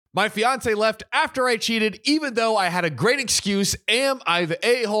My fiance left after I cheated, even though I had a great excuse. Am I the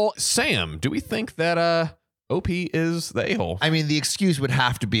a-hole? Sam, do we think that OP is the a-hole? I mean, the excuse would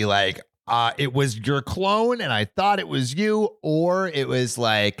have to be like, it was your clone and I thought it was you, or it was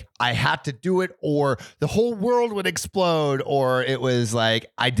like I had to do it, or the whole world would explode, or it was like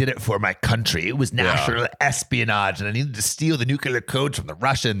I did it for my country. It was national espionage and I needed to steal the nuclear codes from the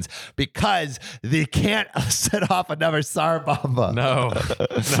Russians because they can't set off another Tsar Bomba. No,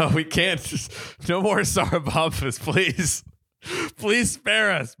 we can't. No more Tsar Bombas, please. Please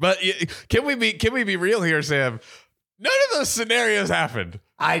spare us. But can we be real here, Sam? None of those scenarios happened.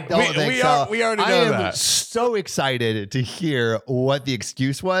 I don't think so. We already know that. I am so excited to hear what the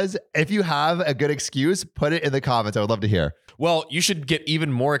excuse was. If you have a good excuse, put it in the comments. I would love to hear. Well, you should get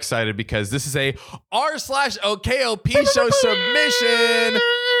even more excited because this is a r/OKOP show submission.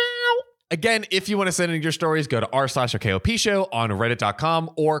 Again, if you want to send in your stories, go to r/OKOP show on reddit.com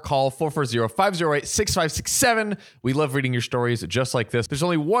or call 440-508-6567. We love reading your stories just like this. There's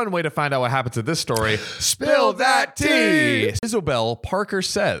only one way to find out what happened to this story. Spill that tea! Isabel Parker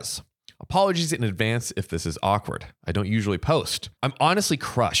says, apologies in advance if this is awkward. I don't usually post. I'm honestly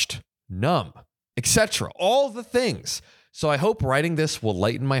crushed, numb, etc. All the things. So I hope writing this will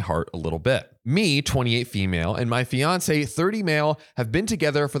lighten my heart a little bit. Me, 28 female, and my fiance, 30 male, have been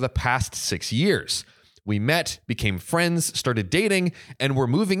together for the past 6 years. We met, became friends, started dating, and we're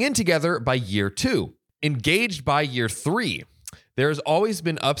moving in together by year 2. Engaged by year 3. There's always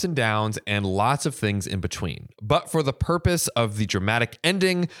been ups and downs and lots of things in between. But for the purpose of the dramatic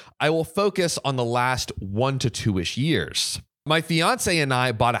ending, I will focus on the last 1 to 2-ish years. My fiance and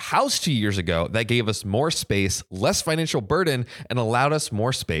I bought a house 2 years ago that gave us more space, less financial burden, and allowed us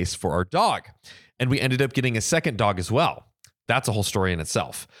more space for our dog. And we ended up getting a second dog as well. That's a whole story in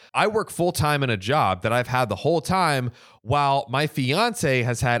itself. I work full-time in a job that I've had the whole time, while my fiance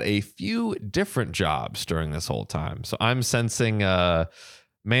has had a few different jobs during this whole time. So I'm sensing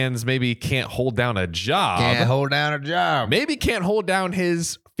man's maybe can't hold down a job. Can't hold down a job. Maybe can't hold down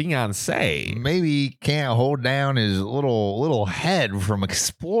his fiance. Maybe can't hold down his little head from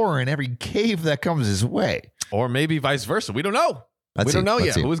exploring every cave that comes his way. Or maybe vice versa. We don't know. We don't know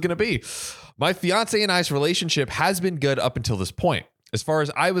yet who it's going to be. My fiance and I's relationship has been good up until this point, as far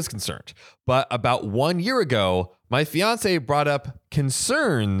as I was concerned. But about 1 year ago, my fiance brought up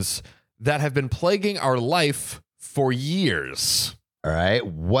concerns that have been plaguing our life for years. All right.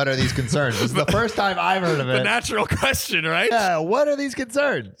 What are these concerns? This is the first time I've heard of it. The natural question, right? Yeah. What are these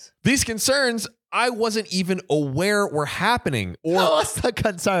concerns? These concerns I wasn't even aware were happening. Or what's the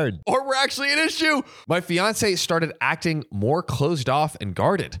concern? Or were actually an issue. My fiance started acting more closed off and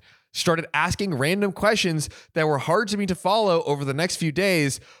guarded. Started asking random questions that were hard to me to follow over the next few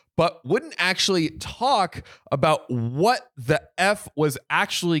days, but wouldn't actually talk about what the F was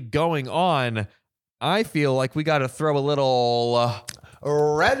actually going on. I feel like we got to throw a little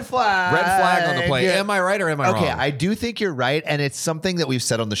red flag. Red flag on the play. Am I right or am I wrong? Okay, I do think you're right, and it's something that we've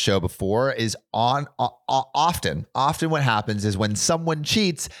said on the show before. Is often what happens is when someone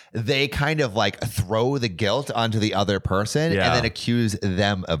cheats, they kind of like throw the guilt onto the other person and then accuse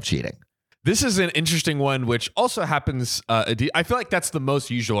them of cheating. This is an interesting one, which also happens. I feel like that's the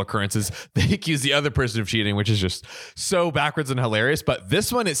most usual occurrence is they accuse the other person of cheating, which is just so backwards and hilarious. But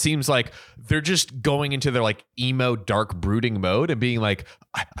this one, it seems like they're just going into their like emo, dark, brooding mode and being like,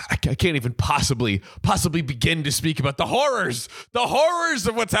 I can't even possibly begin to speak about the horrors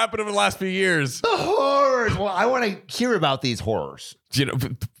of what's happened over the last few years. The horrors. Well, I want to hear about these horrors. You know,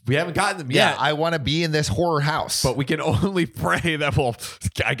 we haven't gotten them yet. Yeah, I want to be in this horror house. But we can only pray that we'll,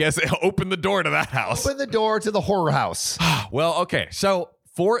 I guess, open the door to that house. Open the door to the horror house. Well, okay. So,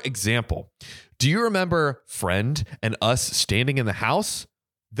 for example, do you remember Friend and us standing in the house?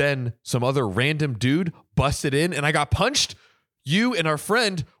 Then some other random dude busted in and I got punched? You and our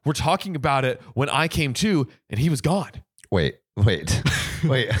friend were talking about it when I came to and he was gone. Wait.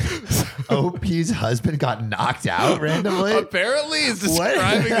 OP's husband got knocked out randomly? Apparently, he's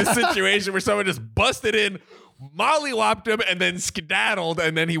describing the situation where someone just busted in, mollywopped him, and then skedaddled,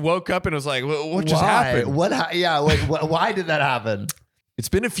 and then he woke up and was like, what just happened? Why did that happen? It's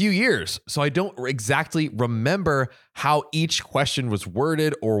been a few years, so I don't exactly remember how each question was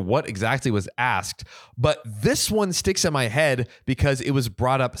worded or what exactly was asked, but this one sticks in my head because it was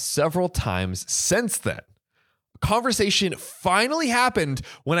brought up several times since then. Conversation finally happened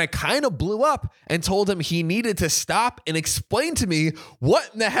when I kind of blew up and told him he needed to stop and explain to me what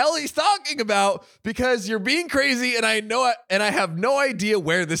in the hell he's talking about because you're being crazy and I know it and I have no idea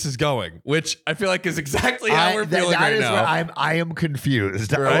where this is going, which I feel like is exactly how we're feeling right now. I am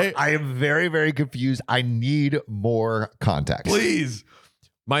confused. Right? I am very, very confused. I need more context. Please.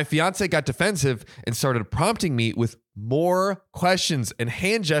 My fiance got defensive and started prompting me with more questions and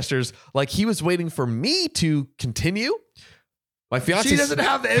hand gestures like he was waiting for me to continue. My fiance... She doesn't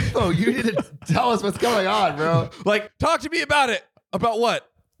have the info. You need to tell us what's going on, bro. Like, talk to me about it. About what?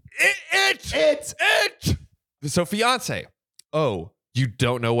 It. So fiance, oh, you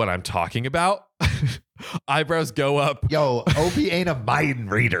don't know what I'm talking about? Eyebrows go up. Yo, OP ain't a mind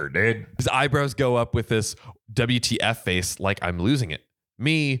reader, dude. His eyebrows go up with this WTF face like I'm losing it.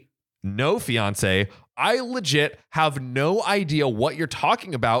 Me, no fiance, I legit have no idea what you're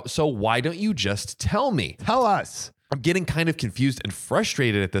talking about, so why don't you just tell me? Tell us. I'm getting kind of confused and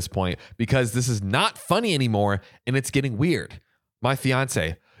frustrated at this point because this is not funny anymore and it's getting weird. My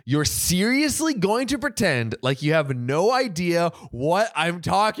fiance, you're seriously going to pretend like you have no idea what I'm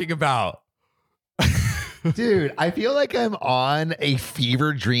talking about? Dude, I feel like I'm on a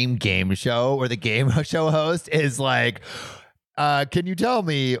fever dream game show where the game show host is like, can you tell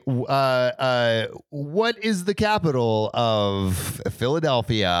me what is the capital of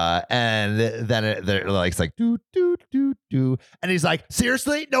Philadelphia? And then they're like, it's like, do. And he's like,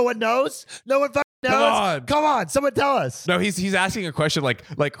 seriously? No one knows? No one fucking knows? Come on, someone tell us. No, he's asking a question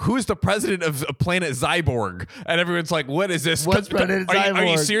like who's the president of planet Zyborg? And everyone's like, what is this? What's President Zyborg? Are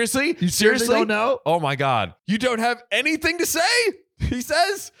you seriously? You seriously don't know? Oh my God. You don't have anything to say? He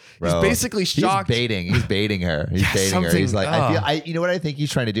says. Bro, he's basically shocked. He's baiting her. He's baiting her. He's like, you know what I think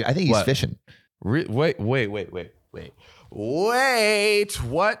he's trying to do? I think he's fishing. Wait.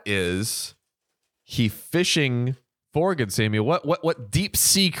 What is he fishing for, good Samuel? What deep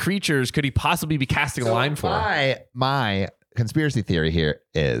sea creatures could he possibly be casting a line for? My conspiracy theory here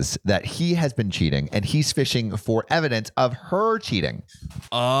is that he has been cheating and he's fishing for evidence of her cheating.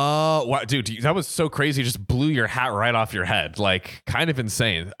 Oh, wow, dude, that was so crazy. Just blew your hat right off your head. Like, kind of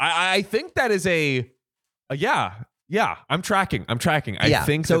insane. I think that is yeah. I'm tracking. I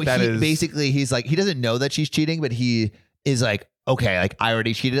think so. That is basically, he's like, he doesn't know that she's cheating, but he is like, okay, like I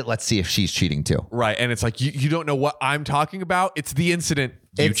already cheated. Let's see if she's cheating too. Right. And it's like, you don't know what I'm talking about. It's the incident.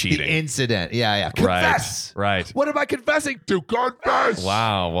 It's cheating. The incident. Yeah. Confess. Right. What am I confessing to? Confess.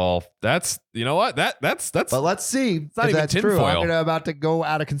 Wow. Well, that's, you know what? That's. But let's see. It's not even tinfoil. I'm about to go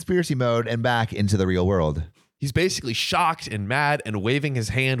out of conspiracy mode and back into the real world. He's basically shocked and mad and waving his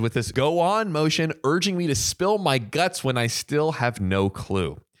hand with this go on motion, urging me to spill my guts when I still have no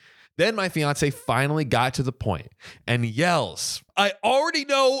clue. Then my fiance finally got to the point and yells, I already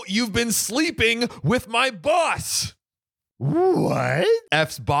know you've been sleeping with my boss. What?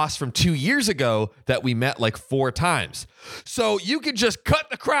 F's boss from 2 years ago that we met like 4 times. So you can just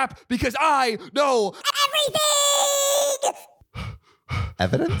cut the crap because I know everything.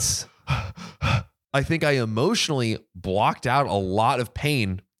 Evidence? I think I emotionally blocked out a lot of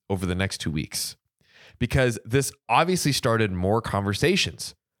pain over the next 2 weeks because this obviously started more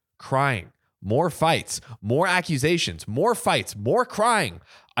conversations, crying, more fights, more accusations, more fights, more crying.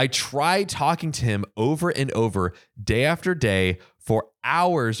 I tried talking to him over and over, day after day, for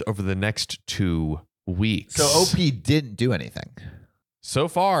hours over the next 2 weeks. So OP didn't do anything. So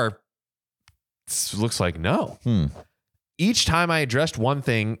far, looks like no. Each time I addressed one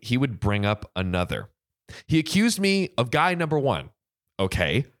thing, he would bring up another. He accused me of guy number 1.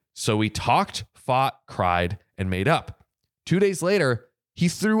 Okay, so we talked, fought, cried, and made up. 2 days later, he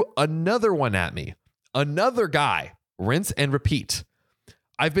threw another one at me. Another guy. Rinse and repeat.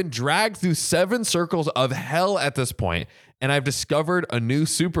 I've been dragged through 7 circles of hell at this point, and I've discovered a new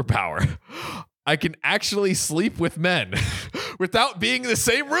superpower. I can actually sleep with men without being in the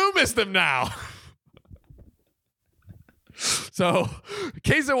same room as them now. So, in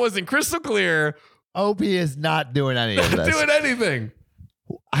case it wasn't crystal clear, OP is not doing any of this. Not doing anything.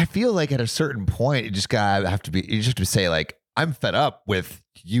 I feel like at a certain point, you just have to say like, I'm fed up with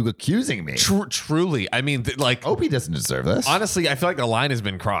you accusing me. Truly. I mean, like, OP doesn't deserve this. Honestly, I feel like the line has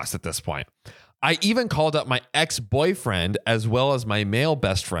been crossed at this point. I even called up my ex-boyfriend as well as my male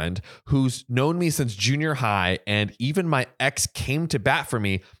best friend who's known me since junior high. And even my ex came to bat for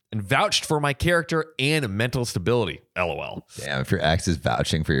me and vouched for my character and mental stability. LOL. Damn, if your ex is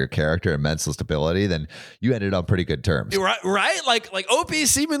vouching for your character and mental stability, then you ended on pretty good terms. Right? Like OP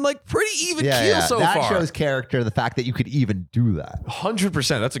seeming like pretty even keel so far. That shows character, the fact that you could even do that.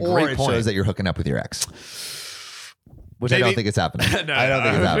 100%. That's a great point. Or it shows that you're hooking up with your ex. Which Maybe. I don't think it's happening. No, I don't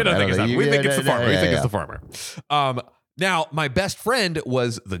think it's happening. We don't think it's happening. We think it's the farmer. We think it's the farmer. Now, my best friend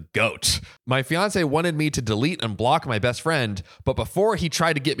was the GOAT. My fiance wanted me to delete and block my best friend, but before he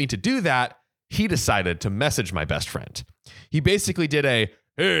tried to get me to do that, he decided to message my best friend. He basically did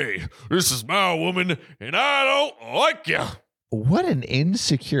hey, this is my woman, and I don't like you. What an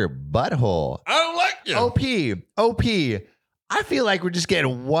insecure butthole. I don't like you. OP, I feel like we're just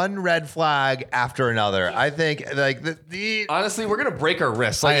getting one red flag after another. I think like honestly, we're gonna break our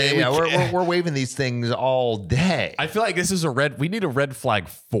wrists. We're waving these things all day. I feel like this is we need a red flag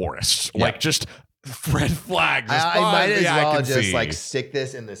forest. Yeah. Like just red flags. I might as well just like stick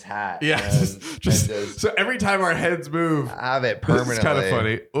this in this hat. Yeah. So every time our heads move, have it permanently. It's kind of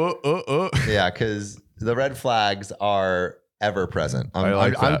funny. Yeah, because the red flags are ever present.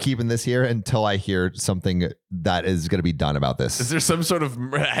 I'm keeping this here until I hear something that is going to be done about this. Is there some sort of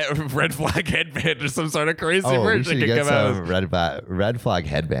red flag headband or some sort of crazy merch that can get some red flag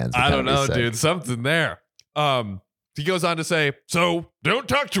headbands? I don't know, dude. Something there. He goes on to say, so don't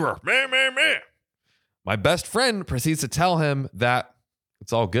talk to her. Man. My best friend proceeds to tell him that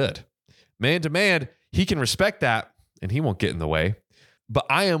it's all good. Man to man, he can respect that and he won't get in the way. But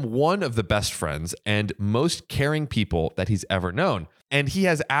I am one of the best friends and most caring people that he's ever known. And he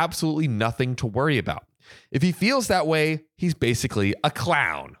has absolutely nothing to worry about. If he feels that way, he's basically a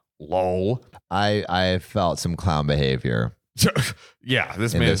clown. Lol. I felt some clown behavior. Yeah,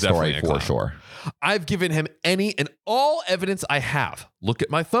 this man is definitely a clown. For sure. I've given him any and all evidence I have. Look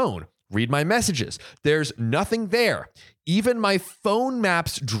at my phone. Read my messages. There's nothing there. Even my phone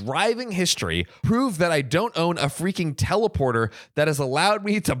maps driving history prove that I don't own a freaking teleporter that has allowed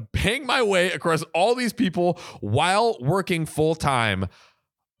me to bang my way across all these people while working full time.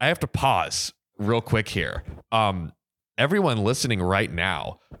 I have to pause real quick here. Everyone listening right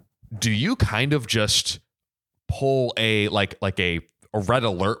now, do you kind of just pull a red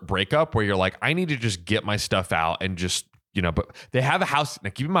alert breakup where you're like, I need to just get my stuff out and just, but they have a house. Now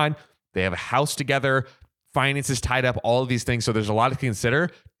keep in mind, they have a house together, finances tied up, all of these things. So there's a lot to consider.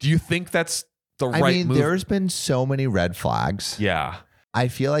 Do you think that's the right move? There's been so many red flags. Yeah. I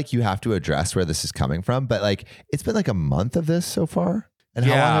feel like you have to address where this is coming from, but like it's been like a month of this so far. And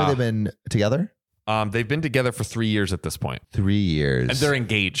how long have they been together? They've been together for 3 years at this point. 3 years. And they're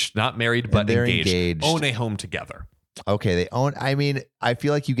engaged, not married, but they're engaged. Own a home together. Okay, they own. I mean, I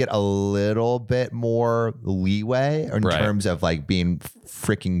feel like you get a little bit more leeway in terms of like being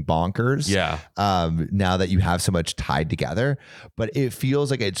freaking bonkers. Yeah. Now that you have so much tied together, but it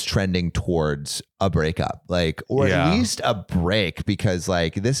feels like it's trending towards a breakup, or at least a break, because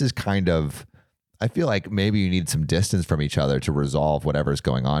like this is kind of. I feel like maybe you need some distance from each other to resolve whatever's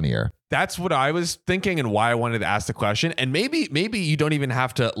going on here. That's what I was thinking and why I wanted to ask the question. And maybe you don't even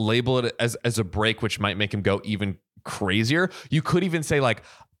have to label it as a break, which might make him go even crazier. You could even say like,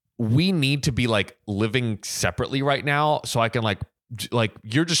 we need to be like living separately right now. So I can like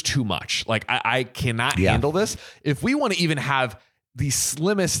you're just too much. Like I cannot handle this. If we want to even have the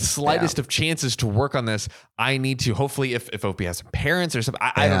slightest of chances to work on this, I need to hopefully if OP has some parents or something,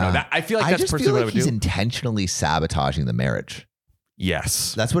 I don't know. That I feel like that's personally what I would do. He's intentionally sabotaging the marriage.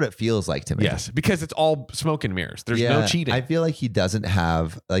 Yes. That's what it feels like to me. Yes, because it's all smoke and mirrors. There's no cheating. I feel like he doesn't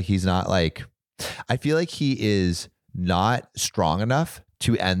have he's not I feel like he is not strong enough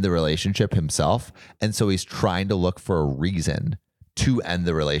to end the relationship himself, and so he's trying to look for a reason to end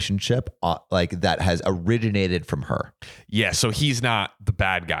the relationship that has originated from her. Yeah, so he's not the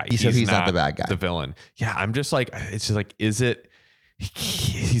bad guy. He's not the bad guy. The villain. Yeah, I'm just like, it's just like, is it,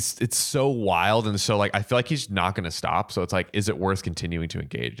 it's so wild. And so like, I feel like he's not going to stop. So it's like, is it worth continuing to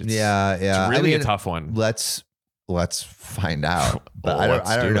engage? It's really a tough one. Let's find out. But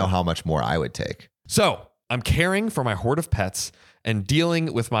I don't know how much more I would take. So I'm caring for my horde of pets and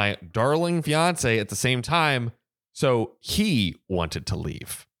dealing with my darling fiance at the same time. So he wanted to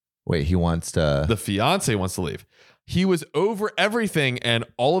leave. Wait, the fiance wants to leave. He was over everything and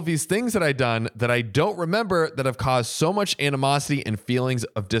all of these things that I'd done that I don't remember that have caused so much animosity and feelings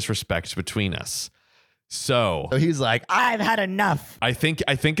of disrespect between us. So he's like, I've had enough. I think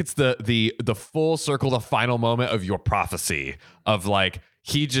it's the full circle, the final moment of your prophecy of like,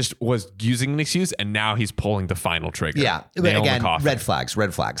 he just was using an excuse and now he's pulling the final trigger. Yeah. Again, red flags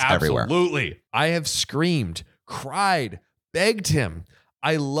everywhere. Absolutely. I have screamed, cried, begged him.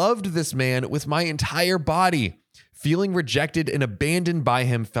 I loved this man with my entire body. Feeling rejected and abandoned by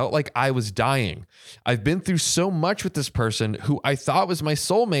him felt like I was dying. I've been through so much with this person who I thought was my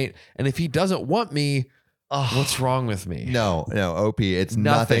soulmate, and if he doesn't want me, what's wrong with me? No, OP, it's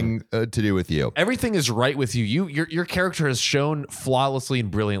nothing to do with you. Everything is right with you. Your character has shown flawlessly and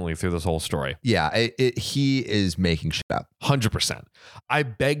brilliantly through this whole story. Yeah, he is making shit up. 100%. I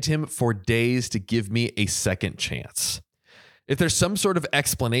begged him for days to give me a second chance. If there's some sort of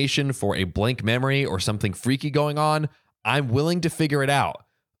explanation for a blank memory or something freaky going on, I'm willing to figure it out.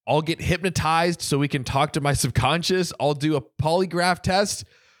 I'll get hypnotized so we can talk to my subconscious. I'll do a polygraph test.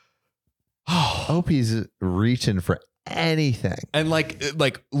 OP's reaching for anything. And like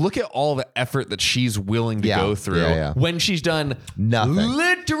look at all the effort that she's willing to go through when she's done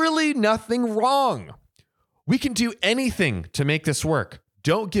literally nothing wrong. We can do anything to make this work.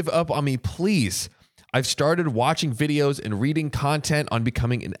 Don't give up on me, please. I've started watching videos and reading content on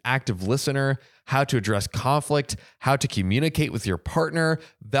becoming an active listener, how to address conflict, how to communicate with your partner,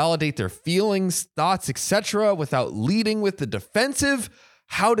 validate their feelings, thoughts, etc. without leading with the defensive,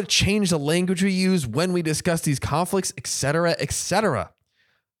 how to change the language we use when we discuss these conflicts, etc., etc.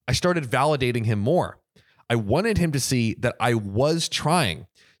 I started validating him more. I wanted him to see that I was trying.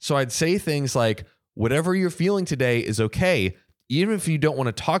 So I'd say things like, whatever you're feeling today is okay. Even if you don't want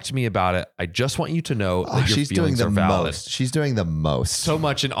to talk to me about it, I just want you to know that your feelings are valid. She's doing the most. So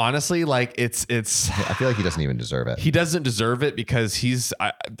much. And honestly, like it's. I feel like he doesn't even deserve it. He doesn't deserve it because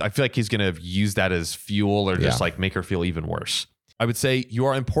I feel like he's going to use that as fuel or just like make her feel even worse. I would say, you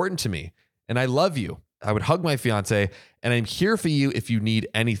are important to me and I love you. I would hug my fiance and I'm here for you if you need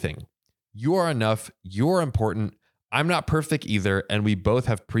anything. You are enough. You're important. I'm not perfect either, and we both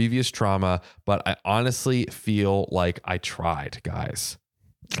have previous trauma, but I honestly feel like I tried, guys.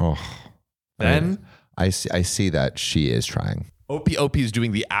 Oh, then I see that she is trying. OP is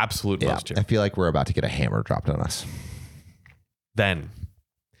doing the absolute most here. I feel like we're about to get a hammer dropped on us. Then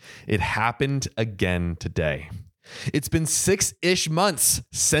it happened again today. It's been 6-ish months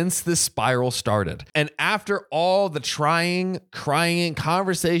since this spiral started. And after all the trying, crying,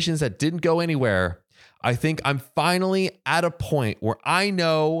 conversations that didn't go anywhere, I think I'm finally at a point where I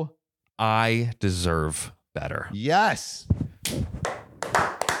know I deserve better. Yes.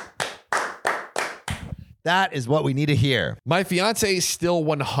 That is what we need to hear. My fiance still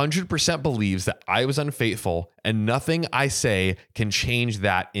 100% believes that I was unfaithful and nothing I say can change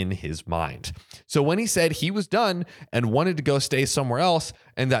that in his mind. So when he said he was done and wanted to go stay somewhere else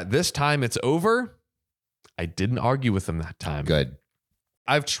and that this time it's over, I didn't argue with him that time. Good.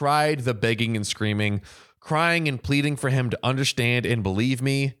 I've tried the begging and screaming, crying and pleading for him to understand and believe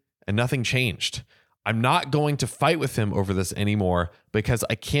me, and nothing changed. I'm not going to fight with him over this anymore because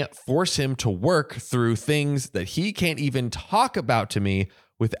I can't force him to work through things that he can't even talk about to me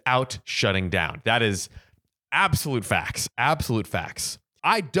without shutting down. That is absolute facts. Absolute facts.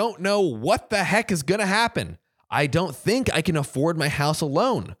 I don't know what the heck is going to happen. I don't think I can afford my house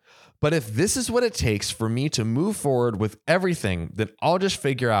alone. But if this is what it takes for me to move forward with everything, then I'll just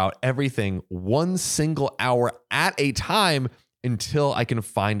figure out everything one single hour at a time until I can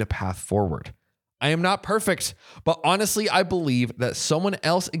find a path forward. I am not perfect, but honestly, I believe that someone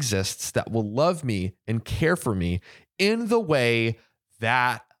else exists that will love me and care for me in the way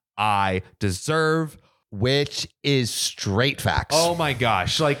that I deserve. Which is straight facts. Oh my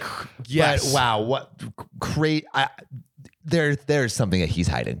gosh. Like, yes. But wow, what great. There's something that he's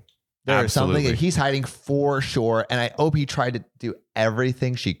hiding. There's something that he's hiding for sure. And I hope he tried to do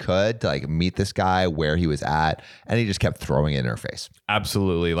everything she could to like meet this guy where he was at. And he just kept throwing it in her face.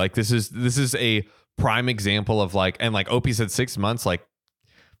 Absolutely. Like this is a prime example of like, and like Opie said 6 months, like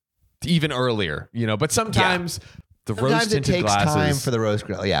even earlier, you know, but sometimes the rose tinted glasses. It takes time for the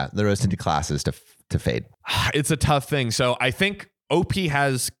rose tinted glasses to fade. It's a tough thing. So I think OP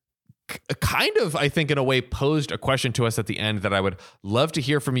has kind of, I think in a way, posed a question to us at the end that I would love to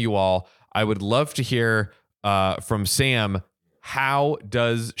hear from you all. I would love to hear from Sam. How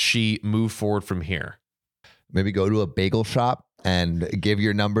does she move forward from here? Maybe go to a bagel shop and give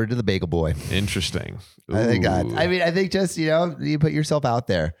your number to the bagel boy. Interesting. I think just, you put yourself out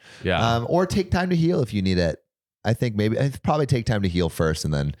there. Yeah. Or take time to heal if you need it. I think I'd probably take time to heal first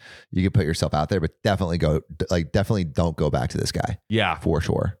and then you can put yourself out there, but definitely don't go back to this guy. Yeah, for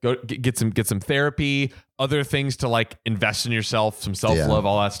sure. Go get some therapy, other things to like invest in yourself, some self-love,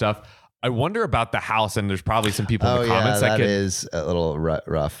 all that stuff. I wonder about the house, and there's probably some people in the comments that is a little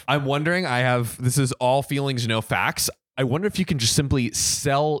rough. I'm wondering, this is all feelings, no facts. I wonder if you can just simply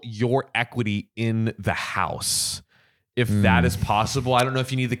sell your equity in the house. If that is possible. I don't know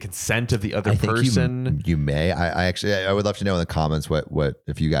if you need the consent of the other person. You may. I would love to know in the comments what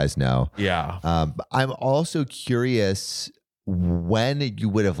if you guys know. Yeah. But I'm also curious when you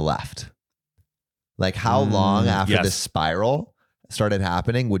would have left. Like how long after the spiral started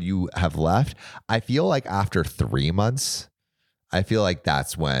happening would you have left? I feel like after 3 months, I feel like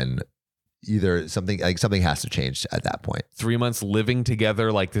that's when either something has to change at that point. 3 months living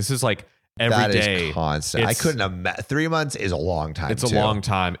together. Like this is like every day. Is constant. I couldn't imagine. 3 months is a long time. It's a long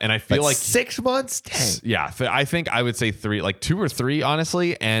time. And I feel like 6 months. Dang. Yeah. I think I would say 3, like 2 or 3,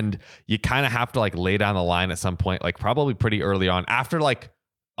 honestly. And you kind of have to like lay down the line at some point, like probably pretty early on. After like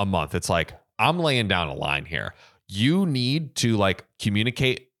a month, it's like, I'm laying down a line here. You need to like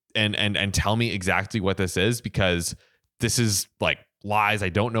communicate and tell me exactly what this is, because this is like lies. I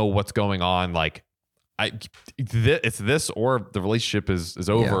don't know what's going on. Like, it's this or the relationship is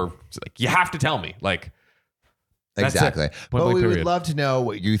over. Yeah. It's like, you have to tell me. Like, that's exactly. it. But we period. would love to know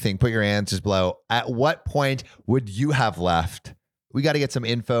what you think. Put your answers below. At what point would you have left? We got to get some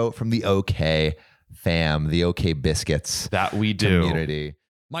info from the OK fam, the OK Biscuits That we do. community.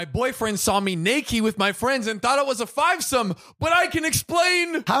 My boyfriend saw me naked with my friends and thought it was a fivesome, but I can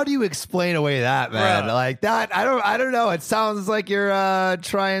explain. How do you explain away that, man? Bruh. Like that, I don't know. It sounds like you're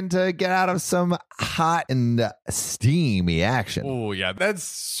trying to get out of some hot and steamy action. Oh yeah, that's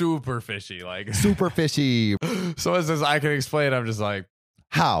super fishy. Like, Super fishy. so it says I can explain. I'm just like,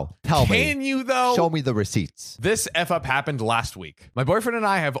 How? Tell me. can you though? Show me the receipts. This F up happened last week. My boyfriend and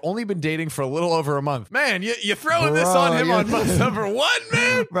I have only been dating for a little over a month. Man, you throwing this Bro, on him you're- on month number 1,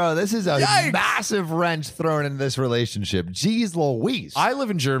 man? Bro, this is a Yikes. massive wrench thrown into this relationship. Jeez Louise. I live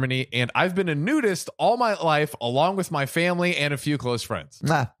in Germany and I've been a nudist all my life, along with my family and a few close friends.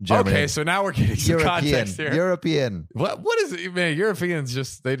 Germany. Okay, so now we're getting some context here. European. What is it, man?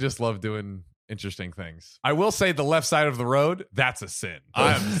 Europeans they just love doing interesting things. I will say the left side of the road, that's a sin.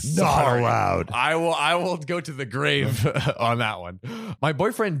 I'm Not sorry. allowed. I will go to the grave on that one. My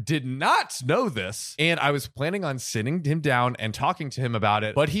boyfriend did not know this, and I was planning on sitting him down and talking to him about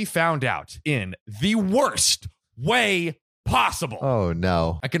it, but he found out in the worst way possible. Oh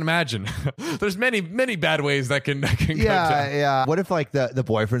no. I can imagine. There's many bad ways that can go down. Yeah. What if like the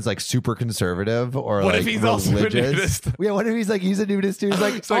boyfriend's like super conservative or What like if he's also a religious? nudist? Yeah. What if he's like a nudist too? He's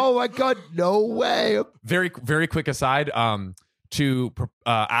like, It's like- oh my god, no way. Very quick aside. To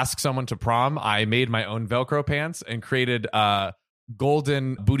ask someone to prom, I made my own Velcro pants and created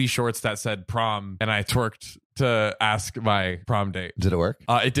golden booty shorts that said prom, and I twerked to ask my prom date. Did it work?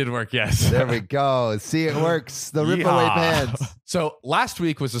 It did work, yes. There we go. See, it works. The rip away Yeah. pants. So last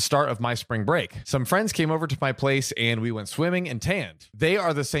week was the start of my spring break. Some friends came over to my place and we went swimming and tanned. They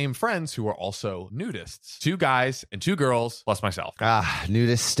are the same friends who are also nudists. 2 guys and 2 girls, plus myself.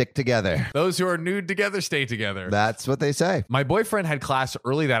 Nudists stick together. Those who are nude together stay together. That's what they say. My boyfriend had class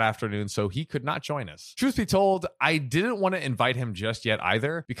early that afternoon, so he could not join us. Truth be told, I didn't want to invite him just yet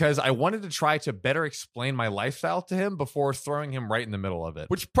either, because I wanted to try to better explain my lifestyle to him before throwing him right in the middle of it,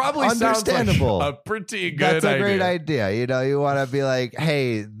 which probably sounds like Understandable. a pretty good That's a idea. great idea. You know, you want to be like,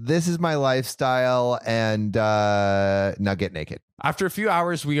 hey, this is my lifestyle, and now get naked. After a few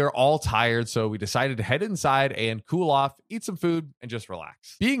hours, we are all tired, so we decided to head inside and cool off, eat some food, and just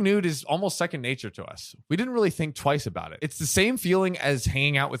relax. Being nude is almost second nature to us. We didn't really think twice about it. It's the same feeling as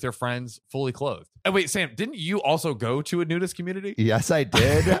hanging out with your friends fully clothed. And wait, Sam, didn't you also go to a nudist community? Yes, I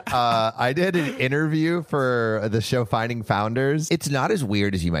did. I did an interview for the show Finding Founders. It's not as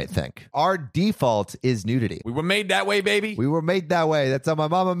weird as you might think. Our default is nudity. We were made that way, baby. We were made that way. That's how my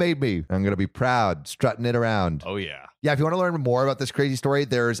mama made me. I'm going to be proud, strutting it around. Oh, yeah. Yeah, if you want to learn more about this crazy story,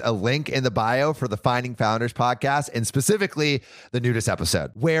 there's a link in the bio for the Finding Founders podcast, and specifically the nudist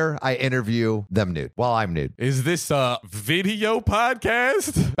episode, where I interview them nude while I'm nude. Is this a video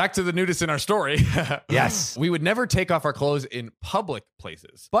podcast? Back to the nudist in our story. Yes. We would never take off our clothes in public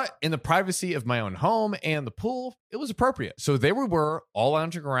places, but in the privacy of my own home and the pool, it was appropriate. So there we were, all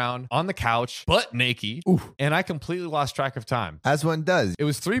lounging around on the couch, butt naked, and I completely lost track of time. As one does. It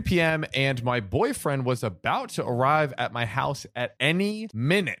was 3 p.m. and my boyfriend was about to arrive at my house at any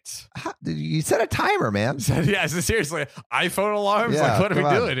minute. You set a timer, man. Yeah, seriously, iPhone alarms? Yeah, Like, what are we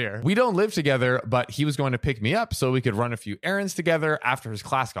come on. doing here? We don't live together, but he was going to pick me up so we could run a few errands together after his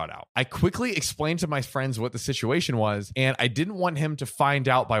class got out. I quickly explained to my friends what the situation was, and I didn't want him to find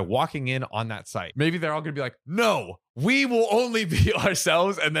out by walking in on that site. Maybe they're all going to be like, no, we will only be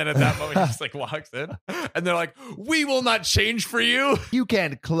ourselves. And then at that moment, he just like walks in and they're like, we will not change for you. You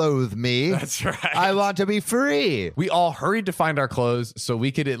can't clothe me. That's right. I want to be free. We all hurried to find our clothes so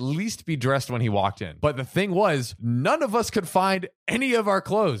we could at least be dressed when he walked in. But the thing was, none of us could find any of our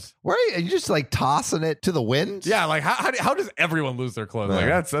clothes. Where are you just like tossing it to the wind? Yeah, like how does everyone lose their clothes? Like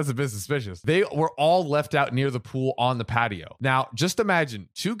that's a bit suspicious. They were all left out near the pool on the patio. Now, just imagine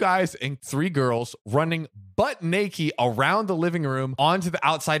 2 guys and 3 girls running butt naked around the living room onto the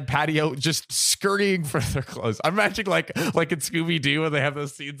outside patio, just scurrying for their clothes. I'm imagining like in Scooby-Doo when they have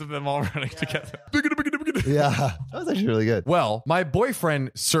those scenes of them all running together. Yeah. That was actually really good. Well, my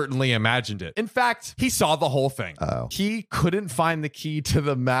boyfriend certainly imagined it. In fact, he saw the whole thing. Oh. He couldn't find the key to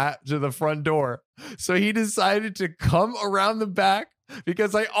the front door. So he decided to come around the back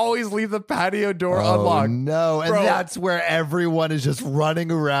because I always leave the patio door unlocked. No. And Bro. that's where everyone is just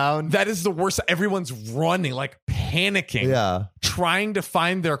running around. That is the worst. Everyone's running, like panicking, Yeah. trying to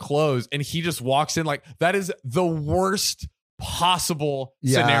find their clothes. And he just walks in like, that is the worst possible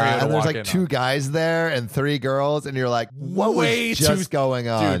scenario to and there's walk like in 2 on. guys there and 3 girls, and you're like, what Way was just going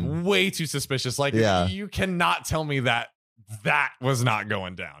on? Dude, way too suspicious. Like, Yeah. you cannot tell me that was not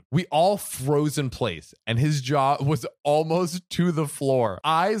going down. We all froze in place, and his jaw was almost to the floor,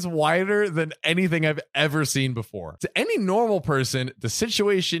 eyes wider than anything I've ever seen before. To any normal person, the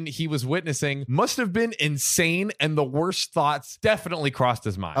situation he was witnessing must have been insane, and the worst thoughts definitely crossed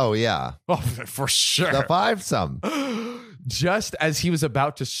his mind. Oh, yeah. Oh, for sure. The 5-some. Just as he was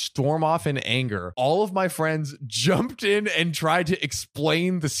about to storm off in anger, all of my friends jumped in and tried to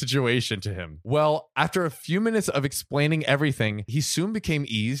explain the situation to him. Well, after a few minutes of explaining everything, he soon became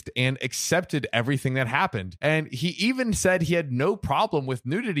eased and accepted everything that happened. And he even said he had no problem with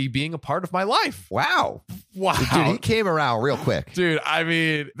nudity being a part of my life. Wow. Wow. Dude, he came around real quick. Dude, I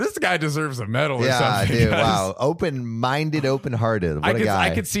mean, this guy deserves a medal or Yeah, something. dude. 'Cause Wow. Open-minded, open-hearted. What a guy. I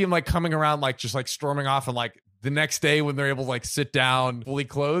could see him like coming around, like just like storming off, and like the next day when they're able to like sit down fully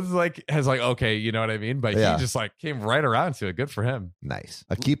clothed, like has like, okay, you know what I mean? But Yeah. he just like came right around to it. Good for him. Nice.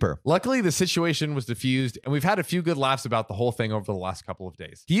 A keeper. Luckily, the situation was diffused, and we've had a few good laughs about the whole thing over the last couple of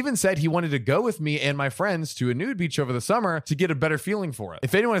days. He even said he wanted to go with me and my friends to a nude beach over the summer to get a better feeling for it.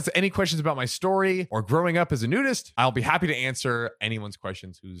 If anyone has any questions about my story or growing up as a nudist, I'll be happy to answer anyone's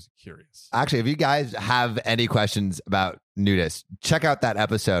questions who's curious. Actually, if you guys have any questions about nudists, check out that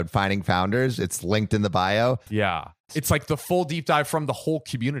episode, Finding Founders. It's linked in the bio. Yeah. It's like the full deep dive from the whole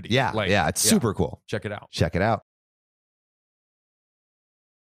community. Yeah. Like, It's super cool. Check it out. Check it out.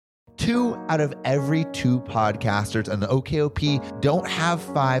 2 out of every 2 podcasters on the OKOP don't have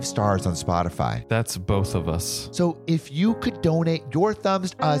 5 stars on Spotify. That's both of us. So if you could donate your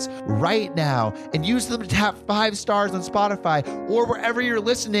thumbs to us right now and use them to tap 5 stars on Spotify or wherever you're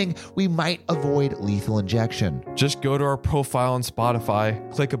listening, we might avoid lethal injection. Just go to our profile on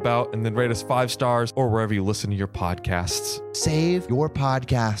Spotify, click about, and then rate us 5 stars or wherever you listen to your podcasts. Save your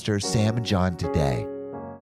podcasters, Sam and John, today.